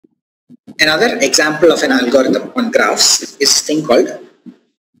Another example of an algorithm on graphs is a thing called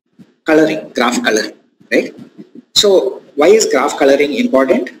coloring, graph coloring, right? So why is graph coloring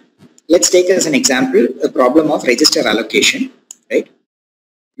important? Let's take as an example a problem of register allocation, right?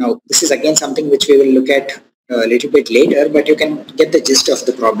 Now this is again something which we will look at a little bit later, but you can get the gist of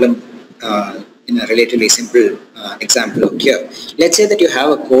the problem in a relatively simple example out here. Let's say that you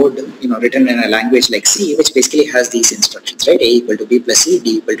have a code, written in a language like C, which basically has these instructions, right? A equal to B plus C,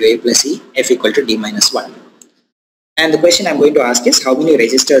 D equal to A plus C, F equal to D minus 1. And the question I'm going to ask is how many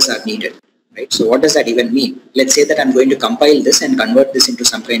registers are needed, right? So what does that even mean? Let's say that I'm going to compile this and convert this into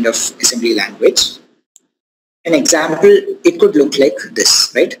some kind of assembly language. An example, it could look like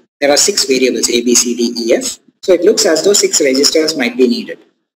this, right? There are 6 variables, A, B, C, D, E, F. So it looks as though 6 registers might be needed,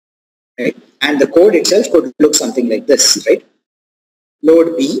 right? And the code itself could look something like this, right?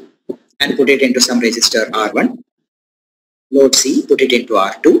 Load B and put it into some register R1. Load C, put it into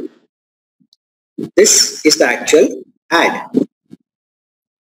R2. This is the actual add,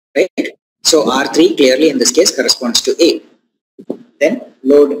 right? So R3 clearly in this case corresponds to A. Then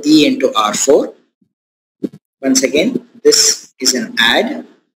load E into R4. Once again, this is an add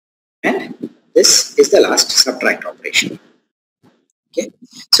and this is the last subtract operation. Okay,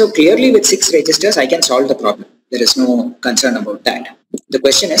 so clearly with 6 registers I can solve the problem. There is no concern about that. The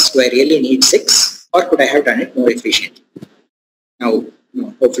question is, do I really need 6 or could I have done it more efficiently? Now,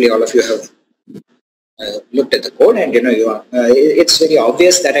 hopefully all of you have looked at the code and it's very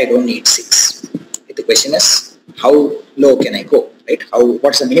obvious that I don't need 6. The question is, how low can I go, right?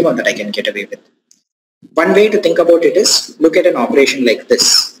 What's the minimum that I can get away with? One way to think about it is, look at an operation like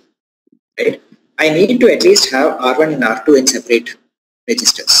this, right? I need to at least have R1 and R2 in separate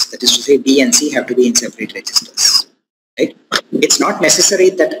registers. That is to say, B and C have to be in separate registers, right? It's not necessary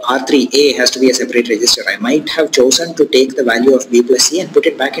that R3A has to be a separate register. I might have chosen to take the value of B plus C and put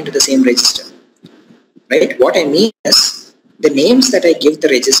it back into the same register, right? What I mean is, the names that I give the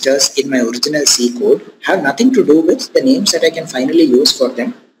registers in my original C code have nothing to do with the names that I can finally use for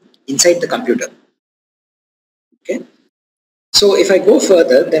them inside the computer. Okay. So if I go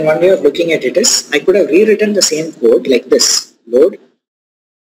further, then one way of looking at it is, I could have rewritten the same code like this. Load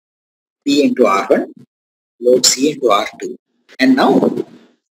B into R1, load C into R2. And now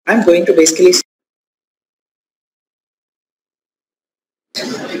I'm going to basically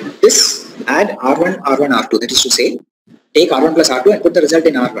this add R1, R1, R2. That is to say, take R1 plus R2 and put the result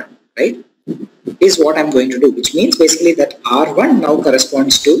in R1, right? Is what I'm going to do, which means basically that R1 now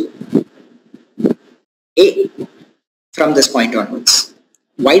corresponds to A from this point onwards.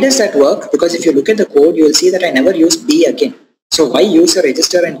 Why does that work? Because if you look at the code, you will see that I never use B again. So why use a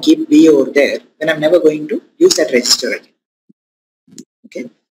register and keep B over there when I'm never going to use that register again? Okay.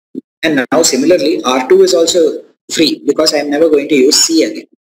 And now similarly, R2 is also free because I'm never going to use C again,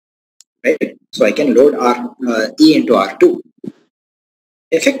 right? So I can load E into R2.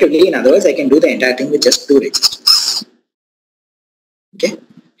 Effectively, in other words, I can do the entire thing with just 2 registers. Okay.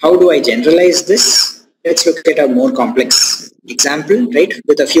 How do I generalize this? Let's look at a more complex example, right,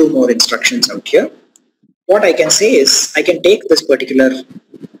 with a few more instructions out here. What I can say is, I can take this particular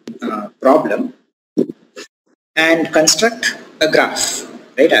problem and construct a graph,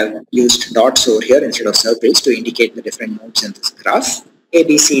 right? I've used dots over here instead of circles to indicate the different nodes in this graph. A,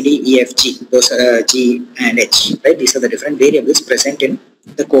 B, C, D, E, F, G, those are G and H, right? These are the different variables present in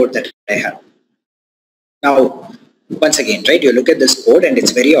the code that I have. Now, once again, right, you look at this code and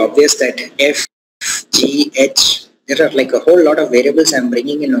it's very obvious that F, G, H, there are like a whole lot of variables I'm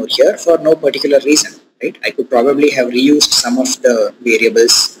bringing in over here for no particular reason, right? I could probably have reused some of the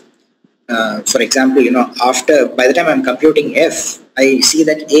variables. For example, by the time I'm computing F, I see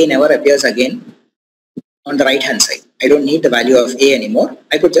that A never appears again on the right hand side. I don't need the value of A anymore.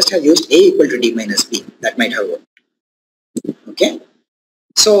 I could just have used A equal to D minus B. That might have worked. Okay.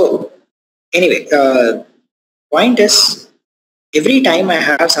 So anyway, point is, every time I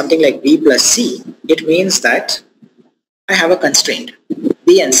have something like B plus C, it means that I have a constraint.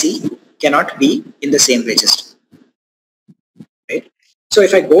 B and C cannot be in the same register, right? So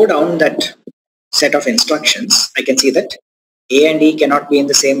if I go down that set of instructions, I can see that A and E cannot be in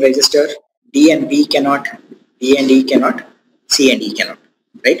the same register, D and B cannot, B and E cannot, C and E cannot,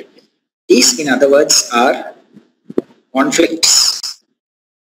 right? These, in other words, are conflicts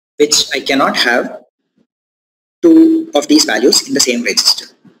which I cannot have 2 of these values in the same register,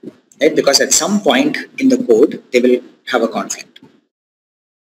 right? Because at some point in the code, they will have a conflict.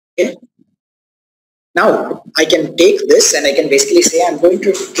 Okay. Now, I can take this and I can basically say I'm going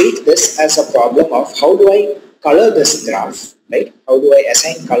to treat this as a problem of how do I color this graph, right? How do I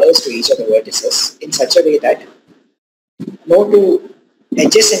assign colors to each of the vertices in such a way that no 2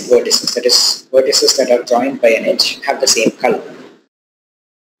 adjacent vertices, that is vertices that are joined by an edge, have the same color.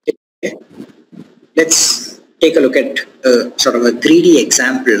 Okay. Let's take a look at sort of a greedy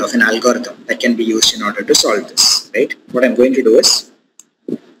example of an algorithm that can be used in order to solve this, right? What I'm going to do is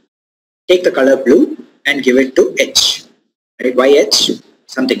take the color blue and give it to edge, right? Why edge?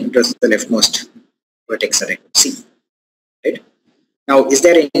 Something, it was the leftmost vertex that I could see, right? Now, is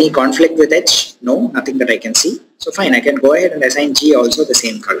there any conflict with edge? No, nothing that I can see. So fine, I can go ahead and assign G also the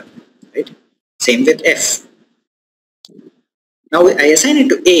same color, right? Same with F. Now I assign it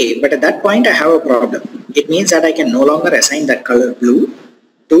to A, but at that point I have a problem. It means that I can no longer assign that color blue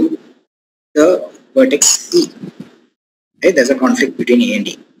to the vertex E. Okay, there's a conflict between A and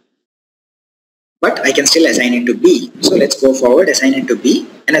E. But I can still assign it to B. So let's go forward, assign it to B.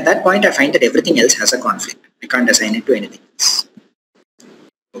 And at that point I find that everything else has a conflict. I can't assign it to anything else.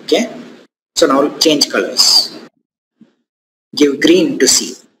 Okay. So now change colors. Give green to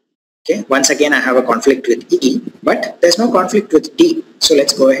C. Okay. Once again I have a conflict with E, but there's no conflict with D. So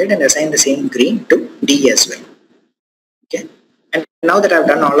let's go ahead and assign the same green to D as well. Okay. And now that I've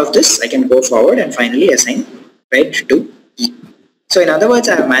done all of this, I can go forward and finally assign red to E. So in other words,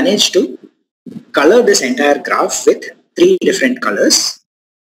 I have managed to color this entire graph with 3 different colors.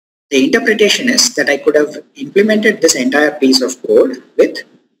 The interpretation is that I could have implemented this entire piece of code with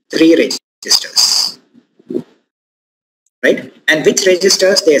 3 registers, right? And which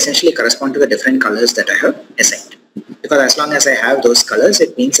registers, they essentially correspond to the different colors that I have assigned. Because as long as I have those colors,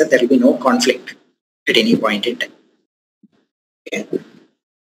 it means that there will be no conflict at any point in time. Okay.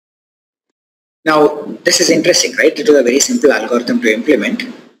 Now, this is interesting, right? It is a very simple algorithm to implement.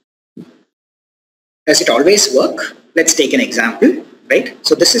 Does it always work? Let's take an example, right?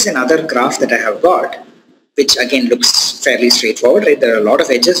 So this is another graph that I have got, which again looks fairly straightforward, right? There are a lot of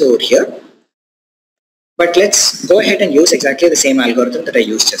edges over here. But let's go ahead and use exactly the same algorithm that I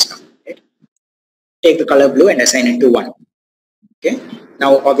used just now, right? Take the color blue and assign it to 1. Okay.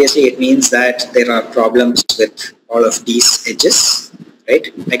 Now, obviously, it means that there are problems with all of these edges, right?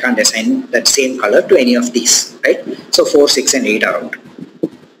 I can't assign that same color to any of these, right? So 4, 6, and 8 are out.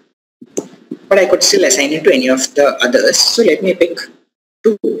 But I could still assign it to any of the others. So let me pick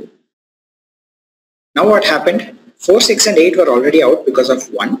 2. Now what happened? 4, 6, and 8 were already out because of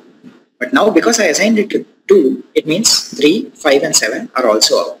 1. But now because I assigned it to 2, it means 3, 5, and 7 are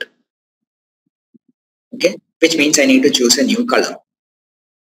also out. Okay, which means I need to choose a new color.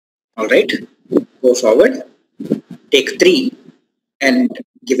 Alright, go forward, take 3 and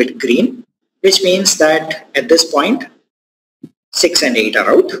give it green, which means that at this point 6 and 8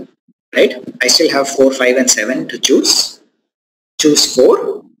 are out. Right? I still have 4, 5, and 7 to choose. Choose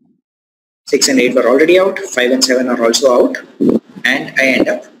 4. 6 and 8 were already out. 5 and 7 are also out. And I end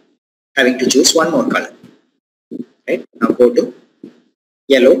up having to choose one more color. Right? Now go to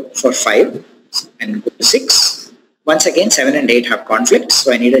yellow for 5 and go to 6. Once again, 7 and 8 have conflicts.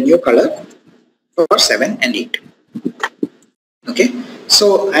 So I need a new color for 7 and 8. Okay.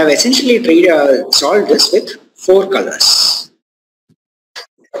 So I have essentially solved this with 4 colors.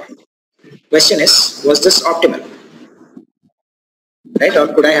 Question is, was this optimal? Right? Or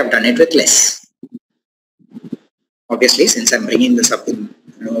could I have done it with less? Obviously, since I'm bringing this up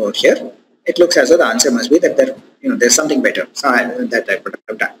over here, it looks as though the answer must be that there's something better that I could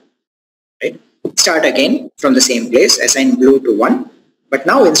have done. Right? Start again from the same place, assign blue to 1, but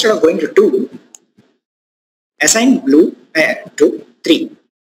now instead of going to 2, assign blue to 3.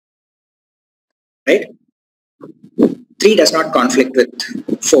 Right? 3 does not conflict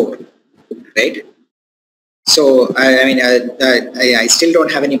with 4. Right? So I still don't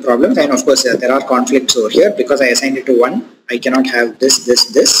have any problems, and of course there are conflicts over here because I assigned it to 1. I cannot have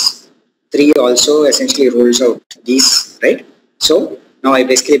this. 3 also essentially rules out these, right? So now I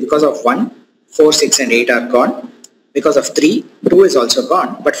basically, because of 1, 4, 6, and 8 are gone. Because of 3, 2 is also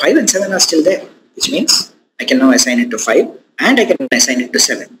gone, but 5 and 7 are still there, which means I can now assign it to 5 and I can assign it to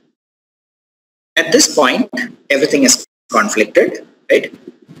 7. At this point, everything is conflicted, right?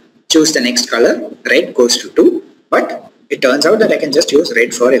 Choose the next color, red goes to 2, but it turns out that I can just use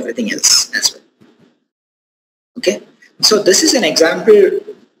red for everything else as well. Okay, so this is an example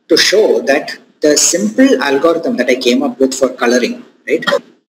to show that the simple algorithm that I came up with for coloring, right,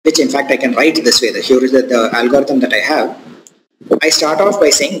 which in fact I can write this way, the algorithm that I have, I start off by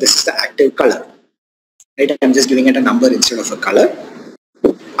saying this is the active color, right? I'm just giving it a number instead of a color.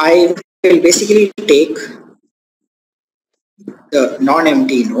 I will basically take the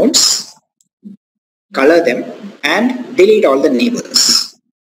non-empty nodes, color them, and delete all the neighbors.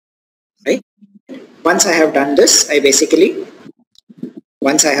 Right? Once I have done this,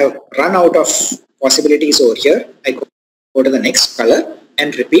 once I have run out of possibilities over here, I go to the next color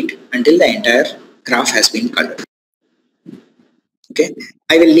and repeat until the entire graph has been colored. Okay,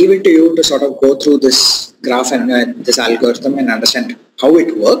 I will leave it to you to sort of go through this graph and this algorithm and understand how it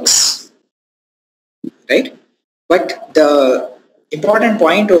works, right? But the important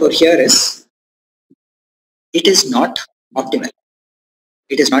point over here is it is not optimal.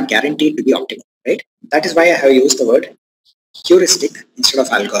 It is not guaranteed to be optimal, right? That is why I have used the word heuristic instead of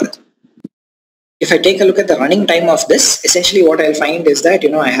algorithm. If I take a look at the running time of this, essentially what I'll find is that,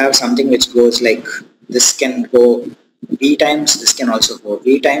 I have something which goes like this can go V times, this can also go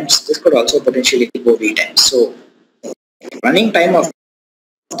V times, this could also potentially go V times. So running time of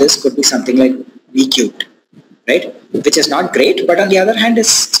this could be something like V cubed, right? Which is not great, but on the other hand is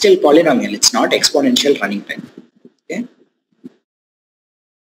still polynomial. It's not exponential running time. Okay.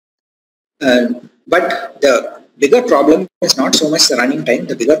 But the bigger problem is not so much the running time.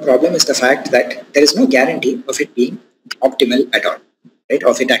 The bigger problem is the fact that there is no guarantee of it being optimal at all, right?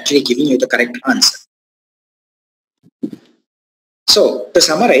 Of it actually giving you the correct answer. So to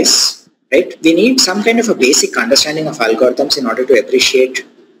summarize, right, we need some kind of a basic understanding of algorithms in order to appreciate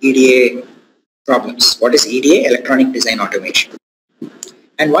EDA problems. What is EDA? Electronic Design Automation.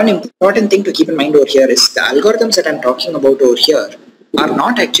 And one important thing to keep in mind over here is the algorithms that I'm talking about over here are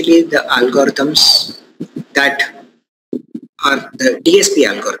not actually the algorithms that are the DSP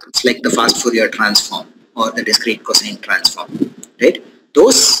algorithms, like the fast Fourier transform or the discrete cosine transform, right?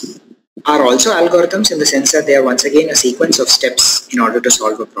 Those are also algorithms in the sense that they are once again a sequence of steps in order to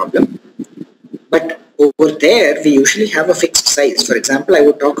solve a problem. But over there, we usually have a fixed size. For example, I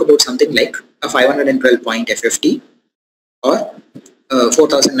would talk about something like a 512 point FFT or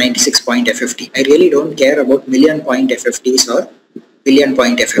 4096 point FFT. I really don't care about million point FFTs or billion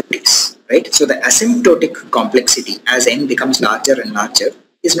point FFTs, right? So the asymptotic complexity as n becomes larger and larger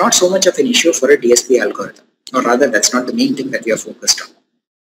is not so much of an issue for a DSP algorithm, or rather that's not the main thing that we are focused on,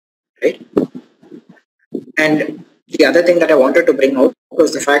 right? And the other thing that I wanted to bring out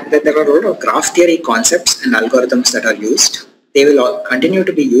was the fact that there are a lot of graph theory concepts and algorithms that are used. They will all continue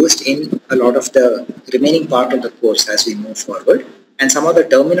to be used in a lot of the remaining part of the course as we move forward. And some of the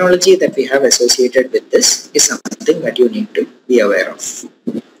terminology that we have associated with this is something that you need to be aware of.